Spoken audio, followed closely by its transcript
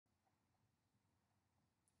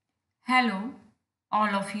Hello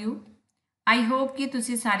all of you. I hope ਕਿ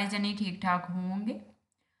ਤੁਸੀਂ ਸਾਰੇ ਜਣੇ ਠੀਕ ਠਾਕ ਹੋਵੋਗੇ।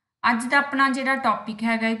 ਅੱਜ ਦਾ ਆਪਣਾ ਜਿਹੜਾ ਟੌਪਿਕ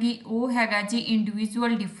ਹੈਗਾ ਕਿ ਉਹ ਹੈਗਾ ਜੀ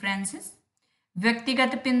ਇੰਡੀਵਿਜੂਅਲ ਡਿਫਰੈਂਸਿਸ,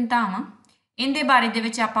 ਵਿਅਕਤੀਗਤ ਭਿੰਨਤਾਵਾਂ। ਇਹਦੇ ਬਾਰੇ ਦੇ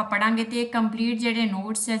ਵਿੱਚ ਆਪਾਂ ਪੜਾਂਗੇ ਤੇ ਕੰਪਲੀਟ ਜਿਹੜੇ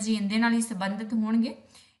ਨੋਟਸ ਹੈ ਜੀ ਇਹਦੇ ਨਾਲ ਹੀ ਸੰਬੰਧਿਤ ਹੋਣਗੇ।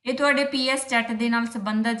 ਇਹ ਤੁਹਾਡੇ ਪੀਐਸਟੈਟ ਦੇ ਨਾਲ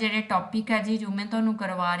ਸੰਬੰਧਿਤ ਜਿਹੜੇ ਟੌਪਿਕ ਹੈ ਜੀ ਜੋ ਮੈਂ ਤੁਹਾਨੂੰ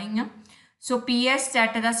ਕਰਵਾ ਰਹੀ ਹਾਂ। ਸੋ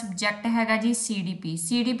ਪੀਐਸਟੈਟ ਦਾ ਸਬਜੈਕਟ ਹੈਗਾ ਜੀ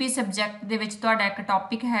ਸੀਡੀਪੀ ਸਬਜੈਕਟ ਦੇ ਵਿੱਚ ਤੁਹਾਡਾ ਇੱਕ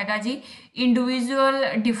ਟੌਪਿਕ ਹੈਗਾ ਜੀ ਇੰਡੀਵਿਜੂਅਲ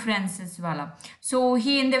ਡਿਫਰੈਂਸਿਸ ਵਾਲਾ। ਸੋ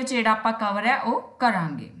ਉਹੀ ਇਹਦੇ ਵਿੱਚ ਜਿਹੜਾ ਆਪਾਂ ਕਵਰ ਹੈ ਉਹ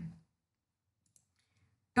ਕਰਾਂਗੇ।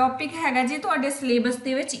 ਟੌਪਿਕ ਹੈਗਾ ਜੀ ਤੁਹਾਡੇ ਸਿਲੇਬਸ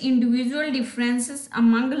ਦੇ ਵਿੱਚ individual differences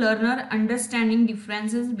among learner understanding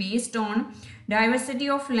differences based on diversity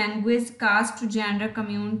of language, caste, gender,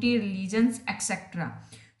 community, ਰਿਲੀਜਨਸ etcetera.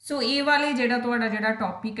 ਸੋ ਇਹ ਵਾਲੇ ਜਿਹੜਾ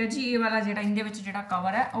ਟੌਪਿਕ ਹੈ ਜੀ ਇਹ ਵਾਲਾ ਜਿਹੜਾ ਇਹਦੇ ਵਿੱਚ ਜਿਹੜਾ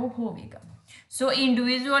ਕਵਰ ਹੈ ਉਹ ਹੋਵੇਗਾ। ਸੋ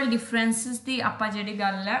ਇੰਡੀਵਿਜੂਅਲ ਡਿਫਰੈਂਸਿਸ ਦੀ ਆਪਾਂ ਜਿਹੜੀ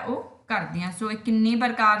ਗੱਲ ਹੈ ਉਹ ਕਰਦੇ ਹਾਂ। ਸੋ ਇਹ ਕਿੰਨੇ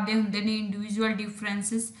ਪ੍ਰਕਾਰ ਦੇ ਹੁੰਦੇ ਨੇ ਇੰਡੀਵਿਜੂਅਲ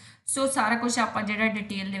ਡਿਫਰੈਂਸਿਸ, ਸੋ ਸਾਰਾ ਕੁਝ ਆਪਾਂ ਜਿਹੜਾ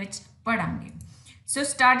ਡਿਟੇਲ ਦੇ ਵਿੱਚ ਪੜਾਂਗੇ। ਸੋ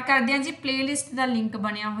ਸਟਾਰਟ ਕਰਦੇ ਹਾਂ ਜੀ। ਪਲੇਲਿਸਟ ਦਾ ਲਿੰਕ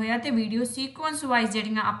ਬਣਿਆ ਹੋਇਆ ਤੇ ਵੀਡੀਓ ਸੀਕੁਐਂਸ ਵਾਈਜ਼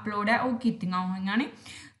ਜਿਹੜੀਆਂ ਅਪਲੋਡ ਹੈ ਉਹ ਕੀਤੀਆਂ ਹੋਈਆਂ ਨੇ।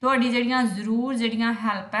 ਤੁਹਾਡੀ ਜਿਹੜੀਆਂ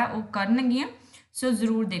ਹੈਲਪ ਹੈ ਉਹ ਕਰਨਗੀਆਂ। ਸੋ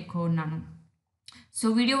ਜ਼ਰੂਰ ਦੇਖੋ ਉਹਨਾਂ ਨੂੰ।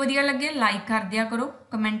 ਸੋ ਵੀਡੀਓ ਵਧੀਆ ਲੱਗੇ ਲਾਈਕ ਕਰ ਦਿਆ ਕਰੋ,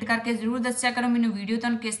 ਕਮੈਂਟ ਕਰਕੇ ਜ਼ਰੂਰ ਦੱਸਿਆ ਕਰੋ ਮੈਨੂੰ ਵੀਡੀਓ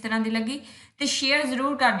ਤੁਹਾਨੂੰ ਕਿਸ ਤਰ੍ਹਾਂ ਦੀ ਲੱਗੀ, ਤੇ ਸ਼ੇਅਰ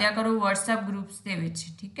ਜ਼ਰੂਰ ਕਰ ਦਿਆ ਕਰੋ WhatsApp ਗਰੁੱਪਸ ਦੇ ਵਿੱਚ,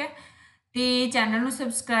 ਠੀਕ ਹੈ। ਤੇ ਚੈਨਲ ਨੂੰ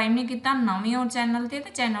ਸਬਸਕ੍ਰਾਈਬ ਨਹੀਂ ਕੀਤਾ, ਨਵੇਂ ਹੋ ਚੈਨਲ ਤੇ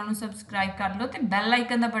ਚੈਨਲ ਨੂੰ ਸਬਸਕ੍ਰਾਈਬ ਕਰ ਲਓ ਤੇ ਬੈਲ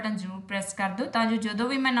ਆਈਕਨ ਦਾ ਬਟਨ ਜ਼ਰੂਰ ਪ੍ਰੈਸ ਕਰ ਦਿਓ ਤਾਂ ਜੋ ਜਦੋਂ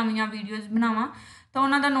ਵੀ ਮੈਂ ਨਵੀਆਂ ਵੀਡੀਓਜ਼ ਬਣਾਵਾਂ ਤਾਂ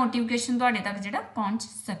ਉਹਨਾਂ ਦਾ ਨੋਟੀਫਿਕੇਸ਼ਨ ਤੁਹਾਡੇ ਤੱਕ ਜਿਹੜਾ ਪਹੁੰਚ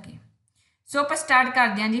ਸਕੇ। ਸੋ ਆਪਾਂ ਸਟਾਰਟ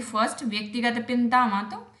ਕਰਦੇ ਹਾਂ ਜੀ ਫਸਟ ਵਿਅਕਤੀਗਤ ਭਿੰਨਤਾਵਾਂ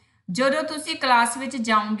ਤੋਂ। ਜਦੋਂ ਤੁਸੀਂ ਕਲਾਸ ਵਿੱਚ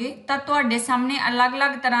ਜਾਓਗੇ ਤਾਂ ਤੁਹਾਡੇ ਸਾਹਮਣੇ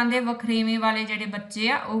ਅਲੱਗ-ਅਲੱਗ ਤਰ੍ਹਾਂ ਦੇ ਵਖਰੇਵੇਂ ਵਾਲੇ ਜਿਹੜੇ ਬੱਚੇ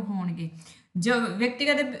ਆ ਉਹ ਹੋਣਗੇ। ਜੋ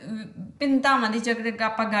ਵਿਅਕਤੀਗਤ ਭਿੰਨਤਾਵਾਂ ਦੀ ਜੇਕਰ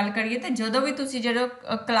ਆਪਾਂ ਗੱਲ ਕਰੀਏ ਤਾਂ ਜਦੋਂ ਵੀ ਤੁਸੀਂ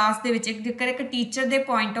ਕਲਾਸ ਦੇ ਵਿੱਚ ਇੱਕ ਟੀਚਰ ਦੇ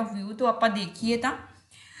ਪੁਆਇੰਟ ਆਫ ਵਿਊ ਤੋਂ ਆਪਾਂ ਦੇਖੀਏ ਤਾਂ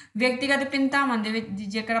ਵਿਅਕਤੀਗਤ ਭਿੰਨਤਾਵਾਂ ਦੇ ਵਿੱਚ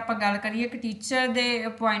ਜੇਕਰ ਆਪਾਂ ਗੱਲ ਕਰੀਏ ਇੱਕ ਟੀਚਰ ਦੇ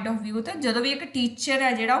ਪੁਆਇੰਟ ਆਫ ਵਿਊ ਤਾਂ ਜਦੋਂ ਵੀ ਇੱਕ ਟੀਚਰ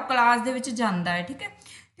ਹੈ ਜਿਹੜਾ ਉਹ ਕਲਾਸ ਦੇ ਵਿੱਚ ਜਾਂਦਾ ਹੈ, ਠੀਕ ਹੈ,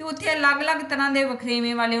 ਤੇ ਉੱਥੇ ਅਲੱਗ-ਅਲੱਗ ਤਰ੍ਹਾਂ ਦੇ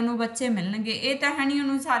ਵਖਰੇਵੇਂ ਵਾਲੇ ਉਹਨੂੰ ਬੱਚੇ ਮਿਲਣਗੇ। ਇਹ ਤਾਂ ਹੈ ਨਹੀਂ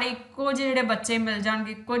ਉਹਨੂੰ ਸਾਰੇ ਇੱਕੋ ਜਿਹੇ ਜਿਹੜੇ ਬੱਚੇ ਮਿਲ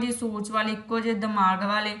ਜਾਣਗੇ, ਇੱਕੋ ਜਿਹੀ ਸੋਚ ਵਾਲੇ, ਇੱਕੋ ਜਿਹੇ ਦਿਮਾਗ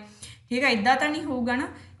ਵਾਲੇ, ਠੀਕ ਹੈ, ਇੱਦਾਂ ਤਾਂ ਨਹੀਂ ਹੋਊਗਾ ਨਾ।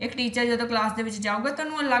 ਇੱਕ ਟੀਚਰ ਜਦੋਂ ਕਲਾਸ ਦੇ ਵਿੱਚ ਜਾਊਗਾ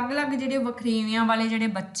ਤੁਹਾਨੂੰ ਅਲੱਗ-ਅਲੱਗ ਜਿਹੜੇ ਵਖਰੇਵਿਆਂ ਵਾਲੇ ਜਿਹੜੇ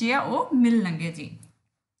ਬੱਚੇ ਆ ਉਹ ਮਿਲਣਗੇ ਜੀ।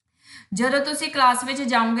 ਜਦੋਂ ਤੁਸੀਂ ਕਲਾਸ ਵਿੱਚ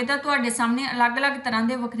ਜਾਓਗੇ ਤਾਂ ਤੁਹਾਡੇ ਸਾਹਮਣੇ ਅਲੱਗ-ਅਲੱਗ ਤਰ੍ਹਾਂ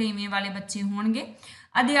ਦੇ ਵਖਰੇਵੇਂ ਵਾਲੇ ਬੱਚੇ ਹੋਣਗੇ।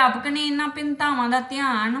 ਅਧਿਆਪਕ ਨੇ ਇਹਨਾਂ ਭਿੰਨਤਾਵਾਂ ਦਾ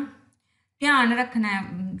ਧਿਆਨ ਰੱਖਣਾ ਹੈ।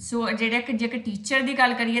 ਸੋ ਜੇਕਰ ਟੀਚਰ ਦੀ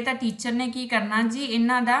ਗੱਲ ਕਰੀਏ ਤਾਂ ਟੀਚਰ ਨੇ ਕੀ ਕਰਨਾ ਜੀ,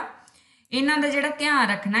 ਇਹਨਾਂ ਦਾ ਜਿਹੜਾ ਧਿਆਨ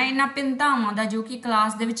ਰੱਖਣਾ ਇਹਨਾਂ ਭਿੰਨਤਾਵਾਂ ਦਾ ਜੋ ਕਿ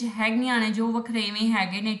ਕਲਾਸ ਦੇ ਵਿੱਚ ਹੈਗੀਆਂ ਨੇ, ਜੋ ਵਖਰੇਵੇਂ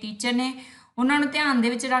ਹੈਗੇ ਨੇ, ਟੀਚਰ ਨੇ ਉਹਨਾਂ ਨੂੰ ਧਿਆਨ ਦੇ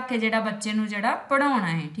ਵਿੱਚ ਰੱਖ ਕੇ ਜਿਹੜਾ ਬੱਚੇ ਨੂੰ ਜਿਹੜਾ ਪੜ੍ਹਾਉਣਾ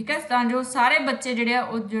ਹੈ, ਠੀਕ ਹੈ, ਤਾਂ ਜੋ ਸਾਰੇ ਬੱਚੇ ਜਿਹੜੇ ਆ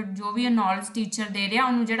ਉਹ ਜੋ ਵੀ ਨੌਲੇਜ ਟੀਚਰ ਦੇ ਰਿਹਾ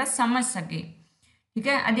ਉਹਨੂੰ ਜਿਹੜਾ ਸਮਝ ਸਕੇ, ਠੀਕ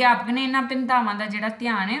ਹੈ। ਅਧਿਆਪਕ ਨੇ ਇਹਨਾਂ ਭਿੰਨਤਾਵਾਂ ਦਾ ਜਿਹੜਾ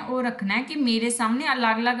ਧਿਆਨ ਹੈ ਉਹ ਰੱਖਣਾ ਹੈ ਕਿ ਮੇਰੇ ਸਾਹਮਣੇ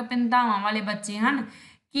ਅਲੱਗ-ਅਲੱਗ ਭਿੰਨਤਾਵਾਂ ਵਾਲੇ ਬੱਚੇ ਹਨ,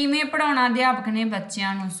 ਕਿਵੇਂ ਪੜ੍ਹਾਉਣਾ ਅਧਿਆਪਕ ਨੇ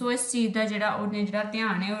ਬੱਚਿਆਂ ਨੂੰ। ਸੋ ਇਸ ਚੀਜ਼ ਦਾ ਉਹਨੇ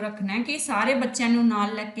ਧਿਆਨ ਹੈ ਉਹ ਰੱਖਣਾ ਹੈ ਕਿ ਸਾਰੇ ਬੱਚਿਆਂ ਨੂੰ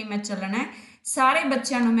ਨਾਲ ਲੈ ਕੇ ਮੈਂ ਚੱਲਣਾ ਹੈ, ਸਾਰੇ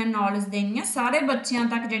ਬੱਚਿਆਂ ਨੂੰ ਮੈਂ ਨੌਲੇਜ ਦੇਣੀ ਹੈ, ਸਾਰੇ ਬੱਚਿਆਂ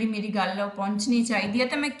ਤੱਕ ਜਿਹੜੀ ਮੇਰੀ ਗੱਲ ਹੈ ਉਹ ਪਹੁੰਚਣੀ ਚਾਹੀਦੀ ਹੈ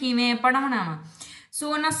ਤੇ ਮੈਂ ਕਿਵੇਂ ਪੜ੍ਹਾਉਣਾ ਵਾ। ਸੋ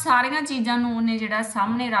ਉਹਨਾਂ ਸਾਰੀਆਂ ਚੀਜ਼ਾਂ ਨੂੰ ਉਹਨੇ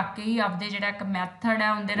ਸਾਹਮਣੇ ਰੱਖ ਕੇ ਹੀ ਆਪਦੇ ਇੱਕ ਮੈਥਡ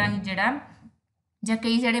ਹੈ ਉਹਦੇ ਰਾਹੀਂ ਜਾਂ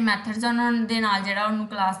ਕਈ ਜਿਹੜੇ ਮੈਥਡਸ ਉਹਨਾਂ ਦੇ ਨਾਲ ਉਹਨੂੰ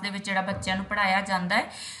ਕਲਾਸ ਦੇ ਵਿੱਚ ਬੱਚਿਆਂ ਨੂੰ ਪੜ੍ਹਾਇਆ ਜਾਂਦਾ ਹੈ,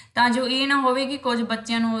 ਤਾਂ ਜੋ ਇਹ ਨਾ ਹੋਵੇ ਕਿ ਕੁਝ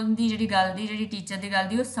ਬੱਚਿਆਂ ਨੂੰ ਉਹਦੀ ਜਿਹੜੀ ਟੀਚਰ ਦੀ ਗੱਲ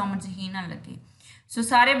ਦੀ ਉਹ ਸਮਝ ਹੀ ਨਾ ਲੱਗੇ। ਸੋ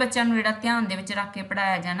ਸਾਰੇ ਬੱਚਿਆਂ ਨੂੰ ਧਿਆਨ ਦੇ ਵਿੱਚ ਰੱਖ ਕੇ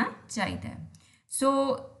ਪੜ੍ਹਾਇਆ ਜਾਣਾ ਚਾਹੀਦਾ ਹੈ। ਸੋ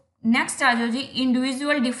ਨੈਕਸਟ ਆ ਜਾਓ ਜੀ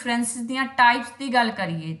ਇੰਡੀਵਿਜੂਅਲ ਡਿਫਰੈਂਸਿਸ ਦੀਆਂ ਟਾਈਪਸ ਦੀ ਗੱਲ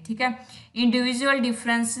ਕਰੀਏ, ਠੀਕ ਹੈ। ਇੰਡੀਵਿਜੂਅਲ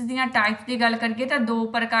ਡਿਫਰੈਂਸਿਸ ਦੀਆਂ ਟਾਈਪਸ ਦੀ ਗੱਲ ਕਰੀਏ ਤਾਂ ਦੋ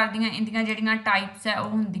ਪ੍ਰਕਾਰ ਦੀਆਂ ਇਹਦੀਆਂ ਜਿਹੜੀਆਂ ਟਾਈਪਸ ਹੈ ਉਹ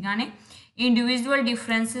ਹੁੰਦੀਆਂ ਨੇ। ਇੰਡੀਵਿਜੂਅਲ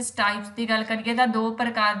ਡਿਫਰੈਂਸਿਸ ਟਾਈਪਸ ਦੀ ਗੱਲ ਕਰੀਏ ਤਾਂ ਦੋ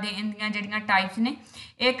ਪ੍ਰਕਾਰ ਦੇ ਇਹਦੀਆਂ ਜਿਹੜੀਆਂ ਟਾਈਪਸ ਨੇ,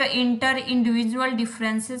 ਇੱਕ ਇੰਟਰ ਇੰਡੀਵਿਜੂਅਲ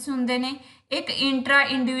ਡਿਫਰੈਂਸਿਸ ਹੁੰਦੇ ਨੇ, ਇੱਕ ਇੰਟਰਾ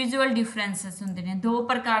ਇੰਡੀਵਿਜੂਅਲ ਡਿਫਰੈਂਸਿਸ ਹੁੰਦੇ ਨੇ। ਦੋ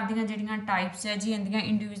ਪ੍ਰਕਾਰ ਦੀਆਂ ਜਿਹੜੀਆਂ ਟਾਈਪਸ ਹੈ ਜੀ ਇਹਦੀਆਂ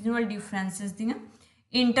ਇੰਡੀਵਿਜੂਅਲ ਡਿਫਰੈਂਸਿਸ ਦੀਆਂ,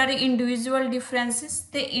 ਇੰਟਰ ਇੰਡੀਵਿਜੂਅਲ ਡਿਫਰੈਂਸਿਸ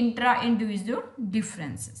ਤੇ ਇੰਟਰਾ ਇੰਡੀਵਿਜੂਅਲ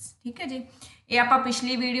ਡਿਫਰੈਂਸਿਸ, ਠੀਕ ਹੈ ਜੀ। ਇਹ ਆਪਾਂ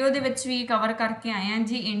ਪਿਛਲੀ ਵੀਡੀਓ ਦੇ ਵਿੱਚ ਵੀ ਕਵਰ ਕਰਕੇ ਆਏ ਹਾਂ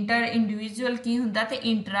ਜੀ, ਇੰਟਰ ਇੰਡੀਵਿਜੂਅਲ ਕੀ ਹੁੰਦਾ ਤੇ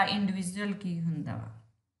ਇੰਟਰਾ ਇੰਡੀਵਿਜੂਅਲ ਕੀ ਹੁੰਦਾ ਵਾ।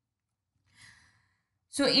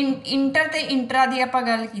 ਸੋ ਇੰਟਰ ਤੇ ਇੰਟਰਾ ਦੀ ਆਪਾਂ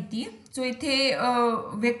ਗੱਲ ਕੀਤੀ ਹੈ। ਸੋ ਇੱਥੇ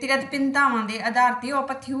ਵਿਅਕਤੀਗਤ ਭਿੰਨਤਾਵਾਂ ਦੇ ਆਧਾਰ ਤੇ ਉਹ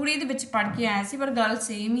ਆਪਾਂ ਥਿਊਰੀ ਦੇ ਵਿੱਚ ਪੜ੍ਹ ਕੇ ਆਏ ਸੀ, ਪਰ ਗੱਲ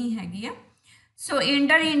ਸੇਮ ਹੀ ਹੈਗੀ ਆ। ਸੋ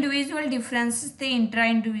ਇੰਟਰ ਇੰਡੀਵਿਜੂਅਲ ਡਿਫਰੈਂਸਿਸ ਤੇ ਇੰਟਰਾ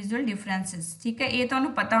ਇੰਡੀਵਿਜੂਅਲ ਡਿਫਰੈਂਸਿਸ, ਠੀਕ ਹੈ, ਇਹ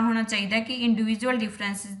ਤੁਹਾਨੂੰ ਪਤਾ ਹੋਣਾ ਚਾਹੀਦਾ ਕਿ ਇੰਡੀਵਿਜੂਅਲ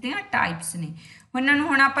ਡਿਫਰੈਂਸਿਸ ਦੀਆਂ ਟਾਈਪਸ ਨੇ। ਉਹਨਾਂ ਨੂੰ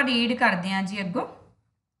ਹੁਣ ਆਪਾਂ ਰੀਡ ਕਰਦੇ ਹਾਂ ਜੀ ਅੱਗੋਂ।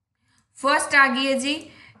 ਫਸਟ ਆ ਗਈ ਹੈ ਜੀ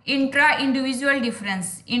intra individual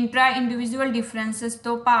difference. Intra individual differences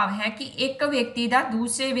ਤੋਂ ਭਾਵ ਹੈ ਕਿ ਇੱਕ ਵਿਅਕਤੀ ਦਾ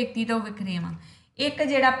ਦੂਸਰੇ ਵਿਅਕਤੀ ਤੋਂ ਵਖਰੇਵਾਂ, ਇੱਕ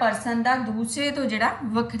ਪਰਸਨ ਦਾ ਦੂਸਰੇ ਤੋਂ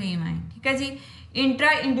ਵਖਰੇਵਾਂ ਹੈ, ਠੀਕ ਹੈ ਜੀ।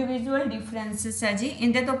 ਇੰਟਰਾ ਇੰਡੀਵਿਜੂਅਲ ਡਿਫਰੈਂਸਿਸ ਹੈ ਜੀ,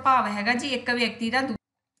 ਇਹਦੇ ਤੋਂ ਭਾਵ ਹੈਗਾ ਜੀ ਇੱਕ ਵਿਅਕਤੀ ਦਾ।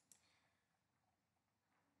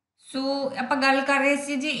 ਸੋ ਆਪਾਂ ਗੱਲ ਕਰ ਰਹੇ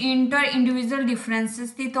ਸੀ ਜੀ ਇੰਟਰ ਇੰਡੀਵਿਜੂਅਲ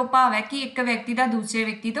ਡਿਫਰੈਂਸਿਸ ਦੀ ਤੋਂ ਭਾਵ ਹੈ ਕਿ ਇੱਕ ਵਿਅਕਤੀ ਦਾ ਦੂਸਰੇ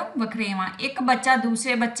ਵਿਅਕਤੀ ਤੋਂ ਵਖਰੇਵਾਂ। ਇੱਕ ਬੱਚਾ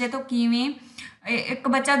ਦੂਸਰੇ ਬੱਚੇ ਤੋਂ ਕਿਵੇਂ एक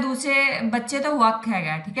बच्चा दूसरे बच्चे तो वख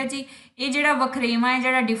हैगा, ठीक है जी। ये जिहड़ा वखरेवा है,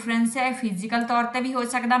 जिहड़ा डिफरेंस है, फिजिकल तौर पर भी हो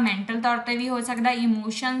सकता, मैंटल तौर पर भी हो सकता,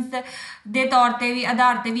 इमोशनस के तौर पर भी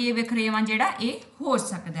आधार पर भी ये वखरेवा जिहड़ा ये हो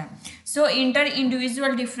सकता। सो इंटर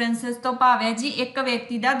इंडिविजुअल डिफरेंसिस तो भाव है जी एक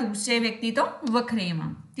व्यक्ति का दूसरे व्यक्ति तो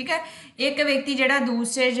वखरेवा, ठीक है। एक व्यक्ति जिहड़ा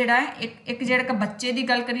दूसरे जिहड़ा एक जिहड़ा बच्चे की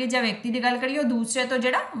गल करिए जां व्यक्ति की गल करिए दूसरे तो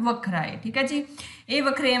जिहड़ा वखरा है, ठीक है जी। ये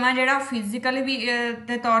वखरेवा जिहड़ा फिजिकल भी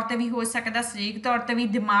के तौर पर भी हो सकता, सरीरक तौर पर भी,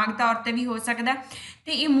 दिमाग तौर पर भी हो सकता,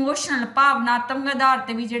 तो इमोशनल भावनात्मक आधार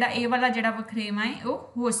पर भी जिहड़ा ये वाला जिहड़ा वखरेवा है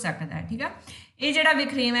वो हो सकता है, ठीक है। ये जिहड़ा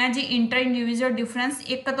वखरेवा है जी इंटर इंडिविजुअल डिफरेंस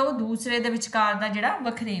एक तो दूसरे दे विचकार दा जिहड़ा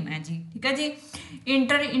वखरेवा है जी, ठीक है जी।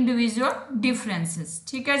 इंटर इंडिविजुअल डिफरेंसिस,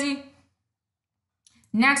 ठीक है जी।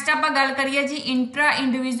 नैक्सट आप गल करिए जी इंट्रा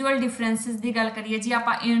इंडिविजुअल डिफरेंसिस की गल करिए जी।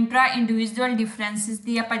 आप इंट्रा इंडिविजुअल डिफरेंसिस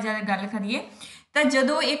की आप गल करिए तो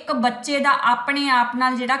जो एक बच्चे का अपने आप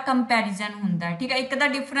नाल जिहड़ा कंपैरिजन हुंदा है, ठीक है। एक तो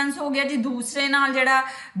डिफरेंस हो गया जी दूसरे नाल जिहड़ा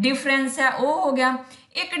डिफरेंस है वो हो गया,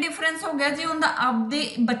 एक डिफरेंस हो गया जी उनका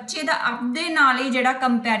आपदे बच्चे का आपदे नाल ही जिहड़ा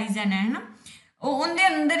कंपैरिजन है ना, उनके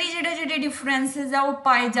अंदर ही जिहड़े जिहड़े डिफरेंसिस है वो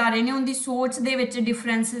पाए जा रहे हैं, उनकी सोच दे विच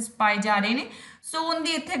डिफरेंसिस पाए जा रहे हैं। सो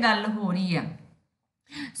उनकी इत्थे गल हो रही है।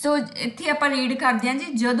 सो इत्थे आप रीड करते हैं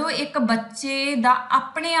जी जो एक बच्चे का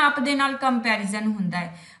अपने आप दे नाल कंपैरिजन हुंदा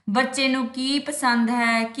है, बच्चे नूं की पसंद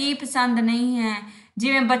है की पसंद नहीं है,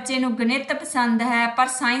 जिवें बच्चे नूं गणित पसंद है पर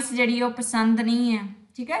साइंस जिहड़ी ओह पसंद नहीं है,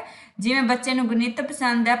 ठीक है। जिवें बच्चे नूं गणित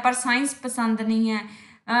पसंद है पर साइंस पसंद नहीं है।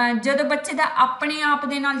 जो बच्चे का अपने आप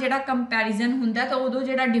दे नाल जिहड़ा कंपैरिजन हुंदा तो उदों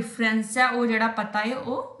जिहड़ा डिफरेंस है वो जिहड़ा पता है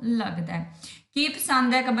वो लगता है। की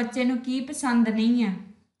पसंद है कि बच्चे नूं की पसंद नहीं है,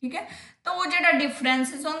 ठीक है। तो वो जिहड़ा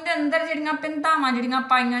डिफरेंसिस उनके अंदर जिहड़ियां भिन्नतावां जिहड़ियां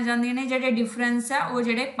पाईयां जांदियां ने, जिहड़े डिफरेंस है वो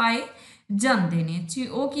जिहड़े पाए जांदे ने जी,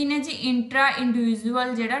 वो की ने जी इंट्रा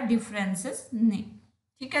इंडिविजुअल जिहड़ा डिफरेंसिस ने,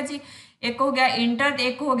 ठीक है जी। एक हो गया इंटर,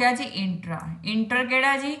 एक हो गया जी इंट्रा। इंटर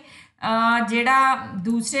किहड़ा जी जिहड़ा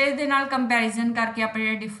दूसरे दे नाल कंपैरिजन करके आप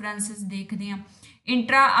जिहड़े डिफरेंसिस देखदे हां।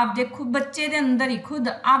 इंट्रा आप देखो बच्चे दे अंदर ही खुद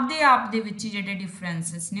आपदे आप दे विच जिहड़े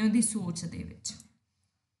डिफरेंसिस ने उहदी सोच दे विच,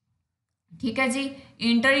 ठीक है जी।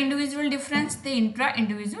 इंटर इंडिविजुअल डिफरेंस तो इंट्रा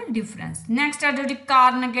इंडिविजुअल डिफरेंस। नैक्सट आ जो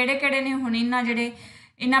कारण किहड़े किहड़े ने हुण इन्हां जिहड़े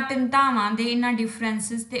इन्हां भिन्नतावां दे इन्हां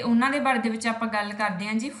डिफरेंसिस ते उन्हां दे बारे दे विच आपां गल करदे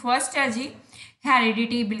हां जी। फर्स्ट है जी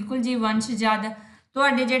हैरिडिटी, बिल्कुल जी वंशजद।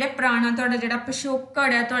 तुहाडे जिहड़े पुराना तुहाडा जिहड़ा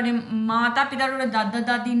पिछोकड़ है, तुहाडे माता पिता, तुहाडे दादा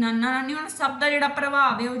दादी, नाना नानी, उन्हां सब दा जिहड़ा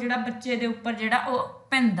प्रभाव है वो जिहड़ा बच्चे दे उपर जिहड़ा वो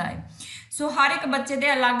पैंदा है। सो हर एक बच्चे दे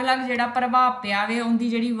अलग अलग जिहड़ा प्रभाव पिया वे उनकी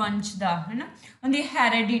जिहड़ी वंश दा है ना, उनकी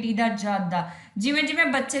हैरिडिटी दा जद दा जिवें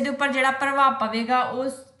जिवें बच्चे दे उपर जिहड़ा प्रभाव पवेगा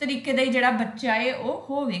उस तरीके दा ही जिहड़ा बच्चा है वो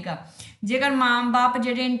होवेगा। जेकर माँ बाप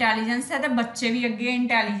जिहड़े इंटैलीजेंस है तो बच्चे भी अगे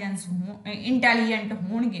इंटैलीजेंट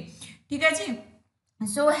होणगे, ठीक है जी।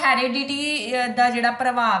 सो हैरिडिटी का जिहड़ा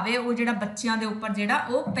प्रभाव है वो जिहड़ा बच्चों के उपर जिहड़ा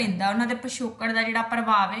वो पैंदा, उन्हां दे पिछोकड़ का जिहड़ा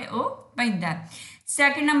प्रभाव है वो पैंदा।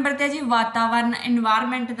 सैकेंड नंबर ते जी वातावरण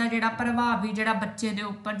एनवायरनमेंट का जिहड़ा प्रभाव भी जिहड़ा बच्चे के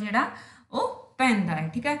उपर जिहड़ा वो पैंदा है,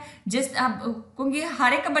 ठीक है। जिस क्योंकि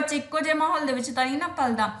हर एक बच्चे इक्को जिहे माहौल दे विच तां नहीं ना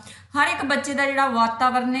पलदा, हर एक बच्चे का जिहड़ा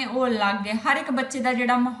वातावरण है वो अलग है, हर एक बच्चे का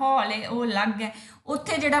जिहड़ा माहौल है वो अलग है।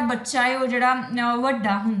 उत्थे जिहड़ा बच्चा है वो जिहड़ा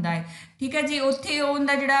वड्डा हुंदा है, ठीक है जी। उत्थे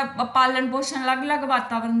उनका जिहड़ा पालन पोषण अलग अलग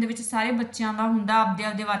वातावरण दे विच सारे बच्चों का हुंदा, आपदे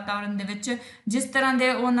आपदे वातावरण दे विच जिस तरह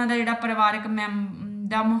के उन्हां दा जिहड़ा परिवारक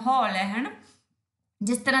दा माहौल है ना,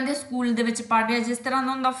 जिस तरह के स्कूल दे विच पढ़ रहे, जिस तरह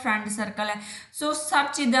का उनका फ्रेंड सर्कल है, सो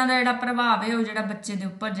सब चीज़ों का जिहड़ा प्रभाव है वो जिहड़ा बच्चे के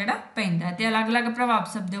उपर जिहड़ा पैंदा है, ते अलग अलग प्रभाव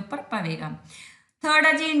सब दे उपर पवेगा। थर्ड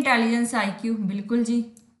है जी इंटैलीजेंस IQ, बिल्कुल जी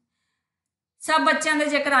सब बच्चों के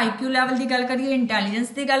जेकर IQ लैवल की गल करिए,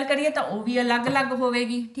 इंटैलीजेंस की गल करिए तो वह भी अलग अलग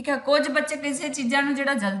होगी, ठीक है। कुछ बच्चे किसी चीज़ों को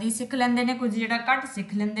जिहड़ा जल्दी सीख लेंदे ने, कुछ जिहड़ा घट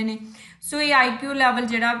सीख लेंदे ने। सो ये IQ लैवल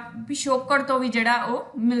जिहड़ा पिछोकड़ तो भी जिहड़ा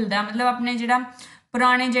वो मिलदा, मतलब अपने जिहड़ा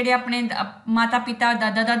पुराने जिहड़े अपने माता पिता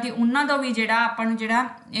दादा दादी उन्हां तो भी जिहड़ा आपां नूं जिहड़ा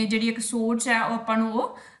जिहड़ी एक सोच है वो आपां नूं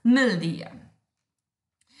वो मिलदी है।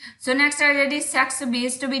 सो नैक्सट है जी सैक्स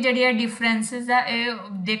बेस्ड भी जिहड़े डिफरेंसिस है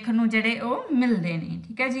देखण नूं जिहड़े वो मिलदे ने,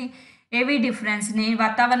 ठीक है जी। ये भी डिफरेंस ने,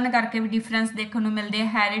 वातावरण करके भी डिफरेंस देखने को मिलते हैं,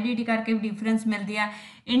 हैरिडिटी करके भी डिफरेंस मिलती है,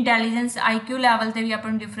 इंटैलीजेंस IQ लैवल पर भी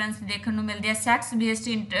अपन डिफरेंस देखने को मिलते हैं, सैक्स बेस्ड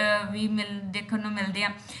भी देखने को मिलते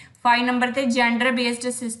हैं। 5 नंबर पर gender based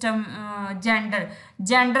system,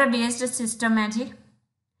 gender based system है जी।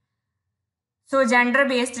 सो जेंडर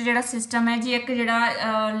बेस्ड जिहड़ा सिस्टम है जी, एक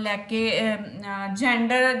जिहड़ा लैके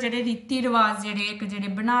जेंडर जिहड़े रीति रिवाज जिहड़े एक जिहड़े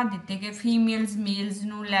बना दिते गए, फीमेल्स मेल्स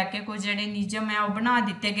नूं लैके कुछ जिहड़े नियम है वो बना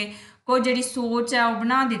दिते गए, कोई जिहड़ी सोच है वो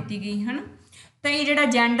बना दी गई है ना। तो ये जो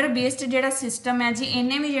जेंडर बेस्ड जो सिस्टम है जी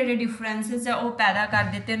इन्हें भी जो डिफरेंसिस है वो पैदा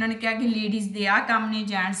कर दिते। उन्होंने कहा कि लेडीज़ के आ काम ने,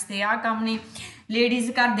 जेंट्स के आ काम ने,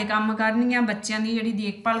 लेडीज़ घर के काम करनियाँ, बच्चों की जी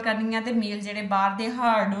देखभाल करनी है, तो मेल जो बाहर के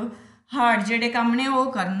हार्ड जोड़े काम ने वो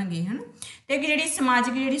करनगे, है ना। तो एक जी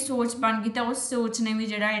समाजिक जी सोच बन गई, तो उस सोच ने भी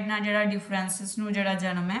जोड़ा इन्होंने जो डिफरेंसिस को जो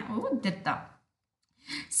जन्म है वो दिता।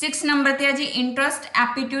 6 नंबर पर है जी इंटरस्ट,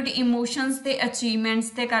 एपीट्यूड, इमोशनस ते अचीवमेंट्स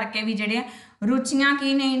के करके भी जोड़े रुचियाँ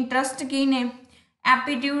की ने, इंटरस्ट की ने,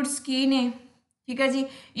 एपीट्यूड्स की ने, ठीक है जी,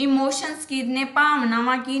 इमोशनस की ने,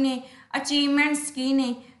 भावनावां की ने, अचीवमेंट्स की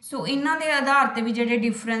ने। सो इन्हों के आधार पर भी जोड़े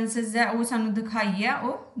डिफरेंसिस है वो सानू दिखाई है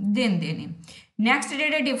वो देंदे ने। नैक्सट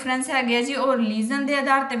जोड़े डिफरेंस है जी और रिलीजन के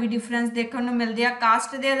आधार पर भी डिफरेंस देखने को मिलते हैं,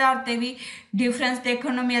 कास्ट के आधार पर भी डिफरेंस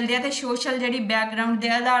देखने को मिलते हैं, तो सोशल जी बैकग्राउंड के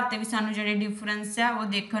आधार पर भी सानू जो डिफरेंस है वो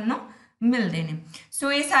देखने को मिलते हैं।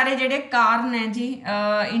 सो ये सारे जोड़े कारण है जी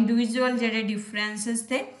इंडिविजुअल जोड़े डिफरेंसिस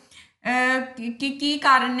थे की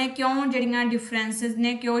कारण ने, क्यों जड़ियाँ डिफरेंसिस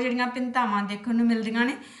ने, क्यों जड़ियाँ भिन्नतावां देखने को मिलदियां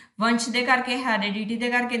ने, वंश के करके, हैरिडिटी के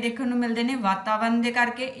करके देखने को मिलते हैं, वातावरण के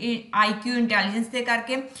करके, IQ इंटैलीजेंस के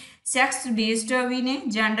करके, सैक्स बेस्ड भी ने,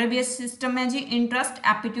 जेंडर बेस्ड सिस्टम है जी, इंटरस्ट,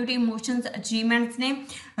 एपीट्यूड, इमोशनस, अचीवमेंट्स ने,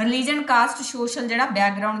 रिलीजन, कास्ट, सोशल जो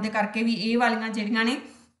बैकग्राउंड के करके भी ये वाली जड़ियाँ ने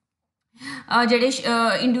जोड़े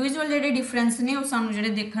इंडिविजुअल जोड़े डिफरेंस ने वो सानू जोड़े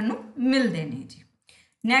देखने को मिलते हैं जी।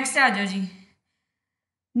 नैक्सट आ जाओ जी,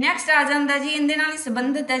 नैक्सट आ जाता जी इहदे नाल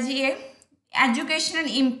संबंधित है जी ये एजुकेशनल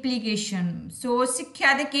इंप्लीकेशन। सो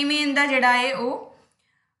सिक्ख्या दे किवें इहदा जिहड़ा है वो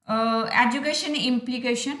एजुकेशन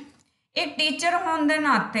इंप्लीकेशन, एक टीचर होने के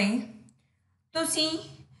नाते तुसीं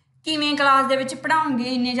किवें क्लास दे विच पढ़ाओगे,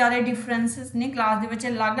 इन्ने ज़्यादा डिफरेंसिस ने क्लास दे विच,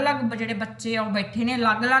 अलग अलग जोड़े बच्चे आ बैठे ने,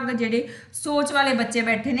 अलग अलग जोड़े सोच वाले बच्चे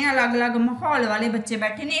बैठे ने, अलग अलग माहौल वाले बच्चे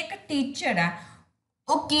बैठे ने। एक टीचर है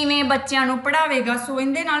वो किवें बच्चों को पढ़ावेगा, सो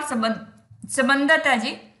इहदे नाल संबंधित है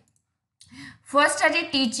जी। फर्स्ट है जी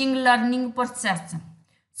teaching learning process.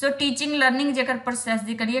 So teaching learning जेकर प्रोसैस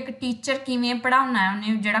की करिए, एक टीचर किवें पढ़ाना है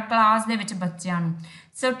उन्हें जो क्लास के बच्चों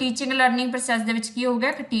को। सो टीचिंग लर्निंग प्रोसैस की होगा,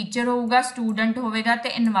 एक टीचर होगा, स्टूडेंट होगा तो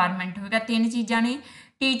इन्वायरमेंट होगा, 3 चीज़ां ने,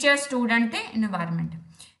 टीचर, स्टूडेंट तो इन्वायरमेंट।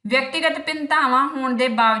 व्यक्तिगत भिन्नतावां होने के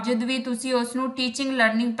बावजूद भी तुसीं उसनूं टीचिंग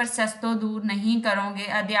लर्निंग प्रोसैस तो दूर नहीं करोगे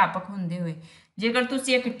अध्यापक होंदे हुए। जेकर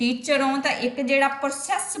तुसीं एक टीचर हो तो एक जिहड़ा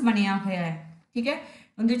प्रोसैस बनिया होया है, ठीक है,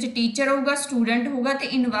 उहदे टीचर होगा, स्टूडेंट होगा तो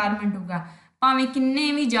इन्वायरमेंट होगा, भावें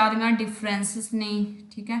किन्ने भी ज़्यादा डिफरेंसिस नहीं,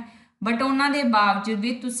 ठीक है, बट उन्होंने बावजूद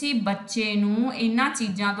भी तुसी बच्चे नूं इन्हां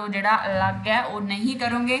चीज़ों तो जिहड़ा अलग है वो नहीं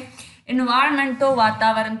करोगे, इन्वायरमेंट तो,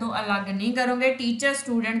 वातावरण तो अलग नहीं करोगे। टीचर,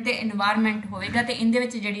 स्टूडेंट तो इन्वायरमेंट होगा तो इहदे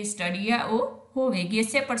विच जिहड़ी स्टडी है वो होगी,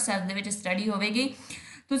 इसे प्रोसैस दे विच स्टडी होगी।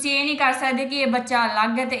 तुसी ये नहीं कर सकते कि ये बच्चा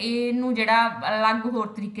अलग है तो इनू जिहड़ा अलग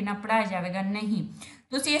होर तरीके नाल पढ़ाया जाएगा, नहीं,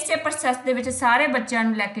 तुसी इसे प्रोसैस दे विच सारे बच्चों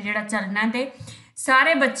को लैके जिहड़ा चलना ते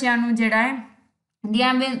सारे बच्चों को जिहड़ा है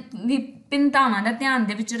दियां भिन्नतावां दा ध्यान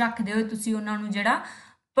दे विच रखदे होए तुसी उन्हां नूं जिहड़ा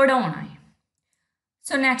पढ़ाउणा है।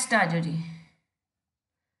 सो नैक्सट आ जाओ जी,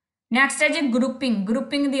 नैक्सट है जी ग्रुपिंग।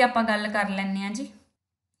 ग्रुपिंग की आपां गल कर लैंदे आ जी।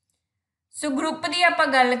 सो ग्रुप की आप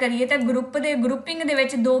गल करिए तो ग्रुपिंग दे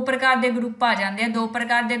विच 2 प्रकार के ग्रुप आ जाते हैं। 2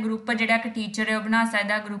 प्रकार के ग्रुप जिहड़ा एक टीचर है वह बना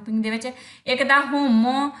सकता ग्रुपिंग दे विच। एक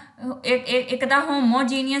तो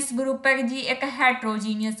होमोजीनियस ग्रुप है जी, एक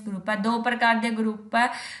हैट्रोजीनियस ग्रुप है। 2 प्रकार के ग्रुप है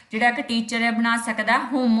जिहड़ा एक टीचर है बना सकता,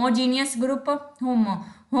 होमोजीनियस ग्रुप,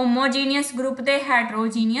 होमोजीनियस ग्रुप तो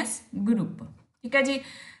हैट्रोजीनियस ग्रुप, ठीक है जी।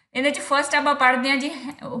 ये फर्स्ट आप पढ़ते हैं जी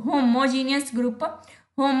होमोजीनियस ग्रुप।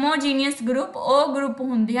 होमोजीनियस ग्रुप वो ग्रुप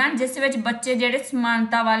होंगे हैं जिस विच बच्चे जिहड़े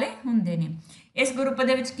समानता वाले होंगे ने। इस ग्रुप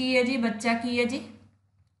दे विच की है जी, बच्चा की है जी,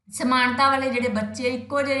 समानता वाले जिहड़े बच्चे,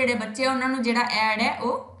 इक्को जिहड़े बच्चे उन्होंने जिहड़ा ऐड है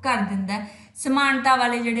वो कर दिंदा है। समानता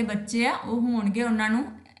वाले जिहड़े बच्चे आ वो होणगे उन्होंने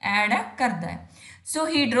ऐड करदा है। सो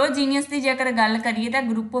हीट्रोजीनियस की जेकर गल करिए तो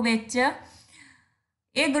ग्रुप विच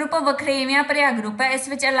ये ग्रुप वखरेवियां भरिया ग्रुप है, इस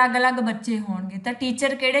विच अलग अलग बच्चे होणगे। तो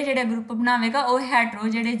टीचर किहड़े जिहड़े ग्रुप बनावेगा वो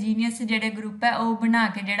हैट्रोजीनियस जिहड़े ग्रुप है वो बना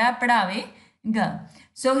के जिहड़ा पढ़ावेगा।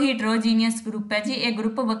 सो हीट्रोजीनियस ग्रुप है जी, ये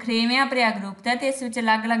ग्रुप वखरेवियां भरिया ग्रुप है तो इस विच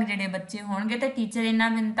अलग अलग जिहड़े बच्चे होणगे तो टीचर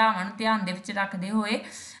इन्हां भिन्नतावां नूं ध्यान दे विच रखदे होए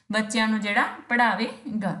बच्चों नूं जिहड़ा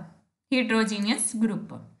पढ़ावेगा। हीट्रोजीनियस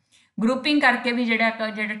ग्रुप ग्रुपिंग करके भी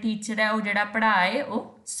जिहड़ा टीचर है वो जिहड़ा पढ़ाए वो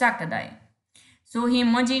सकदा है। सो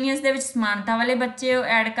हीमोजीनियस दे विच समानता वाले बच्चे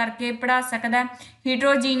ऐड करके पढ़ा सकता है।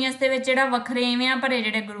 हीट्रोजीनियस दे विच जिहड़ा वखरेवियां भरे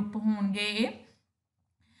जिहड़े ग्रुप होणगे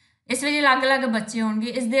इस विच अलग अलग बच्चे होणगे,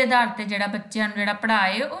 इस दे आधार पर जिहड़ा बच्चों नूं जिहड़ा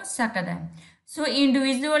पढ़ाए हो सकदा है। सो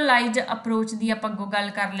इंडिविजुअलाइज्ड अप्रोच की आप अगों गल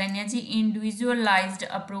कर लैंदे जी। इंडिविजुअलाइज्ड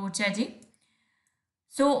अप्रोच है जी।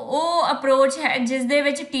 सो वो अप्रोच है जिस दे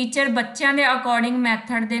विच टीचर बच्चों के अकॉर्डिंग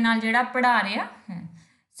मैथड दे नाल जिहड़ा पढ़ा रहा है।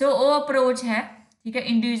 सो वो अप्रोच है, ठीक है।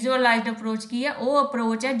 इंडिविजुअलाइज्ड अप्रोच की है, वो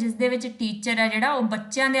अप्रोच है जिस दे विच टीचर है जिहड़ा वो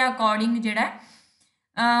बच्चों के अकॉर्डिंग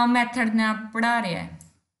जिहड़ा मैथड नाल पढ़ा रहा है।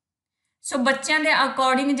 सो बच्चों के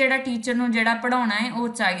अकॉर्डिंग जिहड़ा टीचर नूं जिहड़ा पढ़ाउणा है वो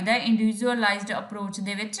चाहिदा है इंडिविजुअलाइज्ड अप्रोच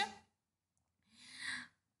दे विच।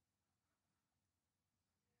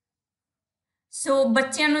 सो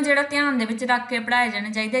बच्चों नूं जिहड़ा ध्यान दे विच रख के पढ़ाया जाना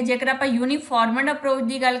चाहिए। जेकर आप यूनीफॉर्मड अप्रोच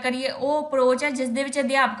की गल करिए, वो अप्रोच है जिस दे विच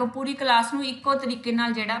अध्यापक पूरी क्लास नूं इक्को तरीके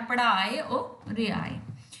नाल जिहड़ा पढ़ा है वो रहा है,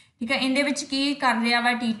 ठीक है। इहदे विच की कर रहा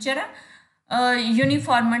वा टीचर,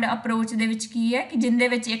 यूनीफॉर्मड अप्रोच दे विच की है कि जिंदे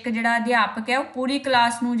विच एक जिहड़ा अध्यापक है वो पूरी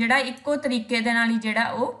क्लास नूं जिहड़ा इक्को तरीके दे नाल ही जिहड़ा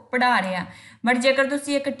वो पढ़ा रहा। बट जेकर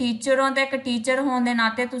तुसीं एक टीचर हो तो एक टीचर होने के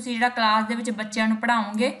नाते तुसीं जिहड़ा क्लास दे विच बच्चों नूं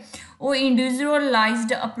पढ़ाओगे वो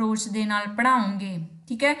इंडिविजुअलाइज्ड अप्रोच दे नाल पढ़ाओगे,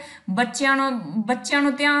 ठीक है। बच्चों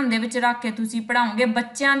नूं ध्यान दे विच रख के तुसीं पढ़ाओगे,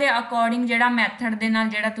 बच्चों के अकॉर्डिंग जिहड़ा मैथड दे नाल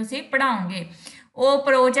जिहड़ा तुसीं पढ़ाओगे। वो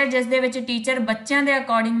अप्रोच है जिस दे विच टीचर बच्चों के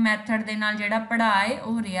अकॉर्डिंग मैथड दे नाल जिहड़ा पढ़ाए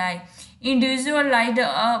वो रहा है। इंडिविजुअलाइज्ड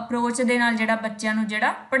अप्रोच दे नाल जिहड़ा बच्चों नूं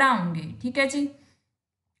जिहड़ा पढ़ाओगे, ठीक है जी।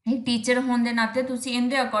 टीचर होने के नाते तुसीं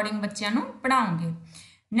इहदे अकॉर्डिंग बच्चों नूं पढ़ाओगे।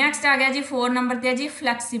 नैक्सट आ गया जी 4 नंबर पर है जी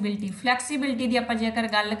फ्लैक्सीबिलिटी। फ्लैक्सीबिलिटी की आप जेकर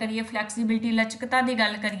गल करिए, फ्लैक्सीबिलिटी लचकता की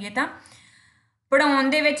गल करिए तो पढ़ाउण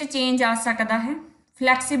दे विच चेंज आ सकता है,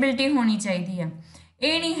 फ्लैक्सीबिलिटी होनी चाहिए है।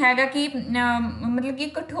 ये नहीं हैगा कि मतलब कि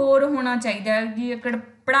कठोर होना चाहिए कि अगर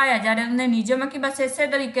पढ़ाया जा रहा उन्हें निजम है कि बस इस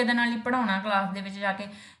तरीके दे नाल ही पढ़ाउणा क्लास दे विच जाके।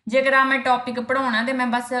 जेकर आ मैं टॉपिक पढ़ाउणा तो मैं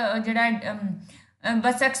बस जिहड़ा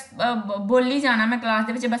बस बोली जाना, मैं क्लास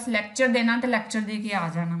दे विच बस लैक्चर देना तो लैक्चर दे के आ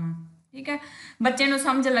जाना मैं, ठीक है। बच्चे नूं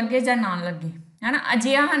समझ लगे या ना लगे, है ना,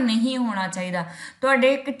 अजिहा नहीं होना चाहिए।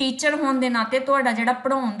 तुहाडे एक टीचर होने के नाते तुहाडा जिहड़ा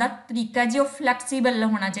पढ़ाउण दा तरीका जी वो फ्लैक्सीबल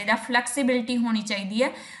होना चाहिए, फ्लैक्सीबिलिटी होनी चाहिए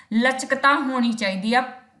है, लचकता होनी चाहिए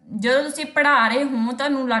है। जो तुसीं पढ़ा रहे हो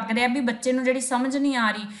तुहानूं लग रहा भी बच्चे नूं जिहड़ी समझ नहीं आ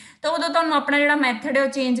रही तो उदों तुहानूं अपना जिहड़ा मैथड है वो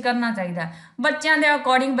चेंज करना चाहिए। बच्चों के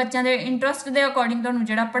अकॉर्डिंग, बच्चों के इंटरस्ट के अकॉर्डिंग तुहानूं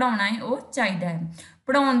जिहड़ा पढ़ाउणा है वो चाहिए है।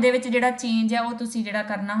 पढ़ाउण दे विच जिहड़ा चेंज है वो तुसीं जिहड़ा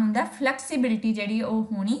करना हुंदा, फ्लैक्सीबिलिटी जिहड़ी वो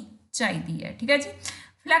होनी चाहिए है, ठीक है जी।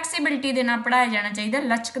 फ्लैक्सीबिलिटी दे नाल पढ़ाया जाना चाहिए,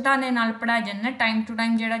 लचकता दे नाल पढ़ाया जाना, टाइम टू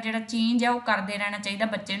टाइम जिहड़ा चेंज है वो करते रहना चाहिए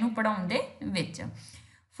बच्चे नूं पढ़ाउण दे विच।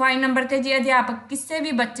 5 नंबर पर जी अध्यापक किसी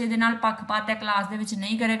भी बच्चे दे नाल पक्षपात है क्लास दे विच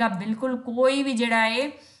नहीं करेगा। बिल्कुल कोई भी जिहड़ा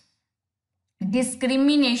है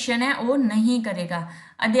डिस्क्रिमिनेशन है वो नहीं करेगा।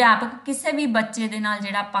 अध्यापक किसी भी बच्चे दे नाल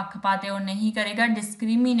जिहड़ा पक्षपात है वो नहीं करेगा,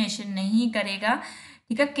 डिस्क्रिमिनेशन नहीं करेगा,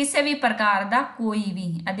 ठीक है। किसी भी प्रकार का कोई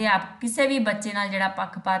भी अध्यापक किसी भी बच्चे नाल जिहड़ा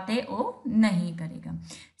पक्षपात है वो नहीं करेगा।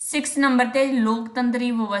 6 नंबर पर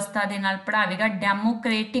लोकतंत्री व्यवस्था दे नाल पढ़ावेगा,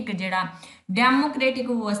 डैमोक्रेटिक जिहड़ा डैमोक्रेटिक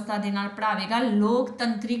व्यवस्था दे नाल पढ़ावेगा,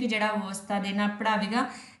 लोकतंत्रिक जिहड़ा व्यवस्था दे नाल पढ़ावेगा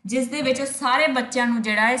जिस दे विच सारे बच्चों नूं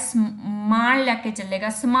जिहड़ा है समान लैके चलेगा,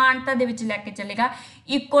 समानता दे विच लैके चलेगा,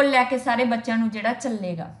 इक्वल लैके सारे बच्चों नूं जिहड़ा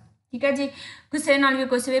चलेगा, ठीक है जी। किसी नाल भी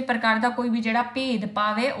किसी भी प्रकार का कोई भी जिहड़ा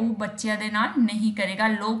भेदभाव है वो बच्चों के नाल नहीं करेगा,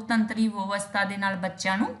 लोकतंत्री व्यवस्था दे नाल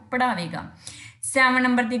बच्चों नूं पढ़ावेगा। 7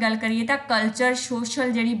 नंबर की गल करिए तो कल्चर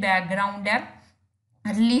सोशल जिहड़ी बैकग्राउंड है,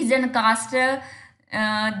 रिलीजन कास्ट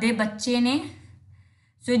दे बच्चे ने।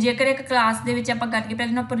 सो जेकर एक क्लास दे विच आपां करके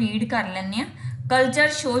पहले आपां रीड कर लैंदे आ। Culture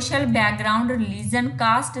social background religion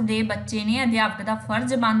caste दे बच्चे ने, अध्यापक का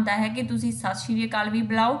फर्ज बनता है कि तुसीं सत श्री अकाल भी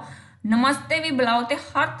बुलाओ, नमस्ते भी बुलाओ तो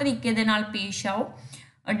हर तरीके दे नाल पेश आओ,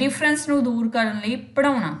 डिफरेंस नूं दूर करने लई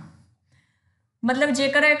पढ़ाउणा। मतलब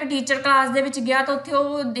जेकर एक टीचर क्लास दे विच गया तो उत्थे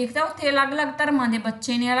वो देखदा उत्थे अलग अलग धर्मां दे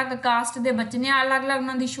बच्चे ने, अलग कास्ट दे बच्चे ने, अलग अलग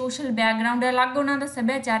उन्हां दी सोशल बैकग्राउंड है, अलग उन्हां दा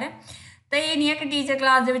सभ्याचार है। तो ये नहीं है कि टीचर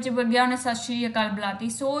क्लास दे विच गया उन्हें सत श्री अकाल बुलाती।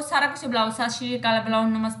 सो सारा कुछ बुलाओ, सत श्री अकाल बुलाओ,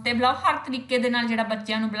 नमस्ते बुलाओ, हर तरीके दे नाल जिहड़ा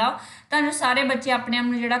बच्चों नूं बुलाओ तां जो सारे बच्चे अपने आप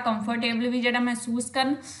नूं जिहड़ा कंफर्टेबल भी जिहड़ा महसूस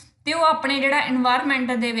करन ते वो अपने जिहड़ा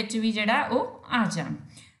एनवायरनमेंट दे विच भी जिहड़ा वो आ जाण।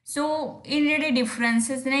 सो इन जिहड़े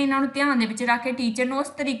डिफरेंसिस ने इन्हां नूं ध्यान दे विच रख के टीचर नूं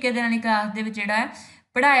उस तरीके दे नाल क्लास दे विच जिहड़ा है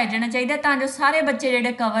पढ़ाया जाना चाहिए तां जो सारे बच्चे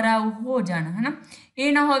जिहड़े कवर आ हो जाण, है ना।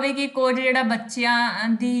 ये ना होवे कि कुछ जिहड़ा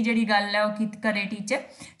बच्चों की जिहड़ी गल है वो करे टीचर,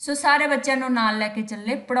 सो सारे बच्चों नूं नाल लैके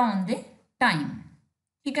चले पढ़ाउण दे टाइम,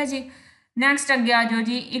 ठीक है जी। नैक्सट अगे आ जाओ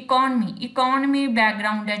जी इकॉनमी। इकॉनमी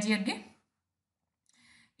बैकग्राउंड है जी अगे,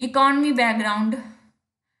 इकॉनमी बैकग्राउंड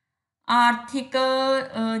आर्थिक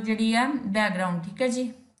जिहड़ी है बैकग्राउंड, ठीक है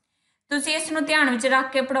जी। तुसीं इस नूं ध्यान विच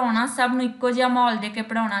रख के पढ़ाउणा, सब नूं इक्को जिहा माहौल दे के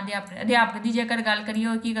पढ़ाउणा। अध्यापक की जेकर गल करिए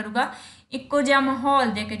वो की करूगा, इक्को जिहा माहौल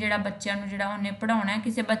दे के जिहड़ा बच्चों नूं जिहड़ा उन्हें पढ़ाउणा है,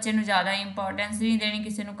 किसी बच्चे नूं ज़्यादा इंपोर्टेंस नहीं देनी,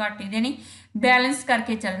 किसी नूं घट नहीं देनी, बैलेंस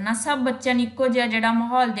करके चलना, सब बच्चों नूं इक्को जिहा जिहड़ा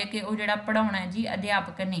माहौल दे के वो जिहड़ा पढ़ाउणा है जी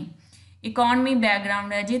अध्यापक ने। इकॉनमी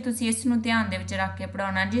बैकग्राउंड है जी, तुसीं इस नूं ध्यान दे विच रख के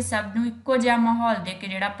पढ़ाउणा जी, सब नूं इक्को जिहा माहौल दे के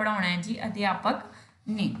जिहड़ा पढ़ाउणा है जी अध्यापक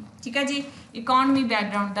नहीं। ठीक है जी, इकोनॉमी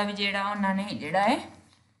बैकग्राउंड का भी जिहड़ा उन्होंने जिहड़ा है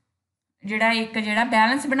जिहड़ा एक जिहड़ा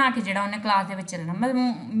बैलेंस बना के जिहड़ा उन्हें क्लास दे विच चलना, मतलब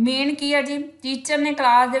मेन की है जी, टीचर ने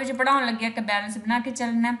क्लास दे विच पढ़ाउण लग्गिया एक बैलेंस बना के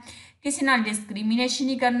चलना, किसी नाल डिस्क्रिमिनेशन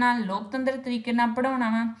नहीं करना, लोकतंत्र तरीके नाल पढ़ाउणा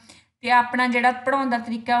वा, ते अपना जिहड़ा पढ़ाउण दा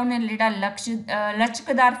तरीका उन्हें जिहड़ा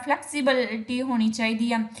लचकदार फ्लैक्सीबिलिटी होनी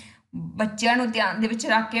चाहिदी आ, बच्चों नूं ध्यान दे विच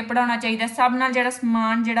रख के पढ़ाउणा चाहिदा, सब नाल जिहड़ा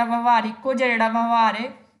समान जिहड़ा व्यवहार इक्को जिहा जिहड़ा व्यवहार है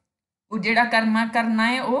वो जिहड़ा करना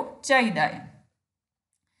है वो चाहिदा है।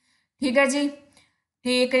 ठीक है जी, तो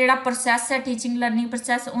एक जिहड़ा प्रोसैस है टीचिंग लर्निंग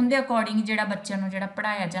प्रोसैस उनके अकॉर्डिंग जिहड़ा बच्चों नूं जिहड़ा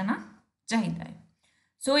पढ़ाया जाना चाहिदा है।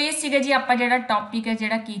 सो ये सीगा जी आपां जिहड़ा टॉपिक है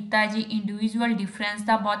जिहड़ा कीता है जी इंडिविजुअल डिफरेंस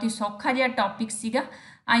का, बहुत ही सौखा जिहा टॉपिक सीगा।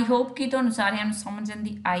 आई होप कि तुहानूं सारिआं नूं समझ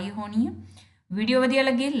आंदी आई होनी है। वीडियो वधिया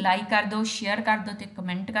लगी लाइक कर दो, शेयर कर दो, तो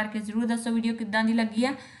कमेंट करके जरूर दसो वीडियो किद्दां दी लगी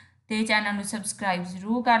है, तो चैनल नूं सबसक्राइब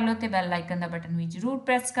जरूर कर लो, तो बैल आइकन का बटन भी जरूर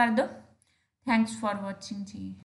प्रेस कर दो। Thanks for watching ji.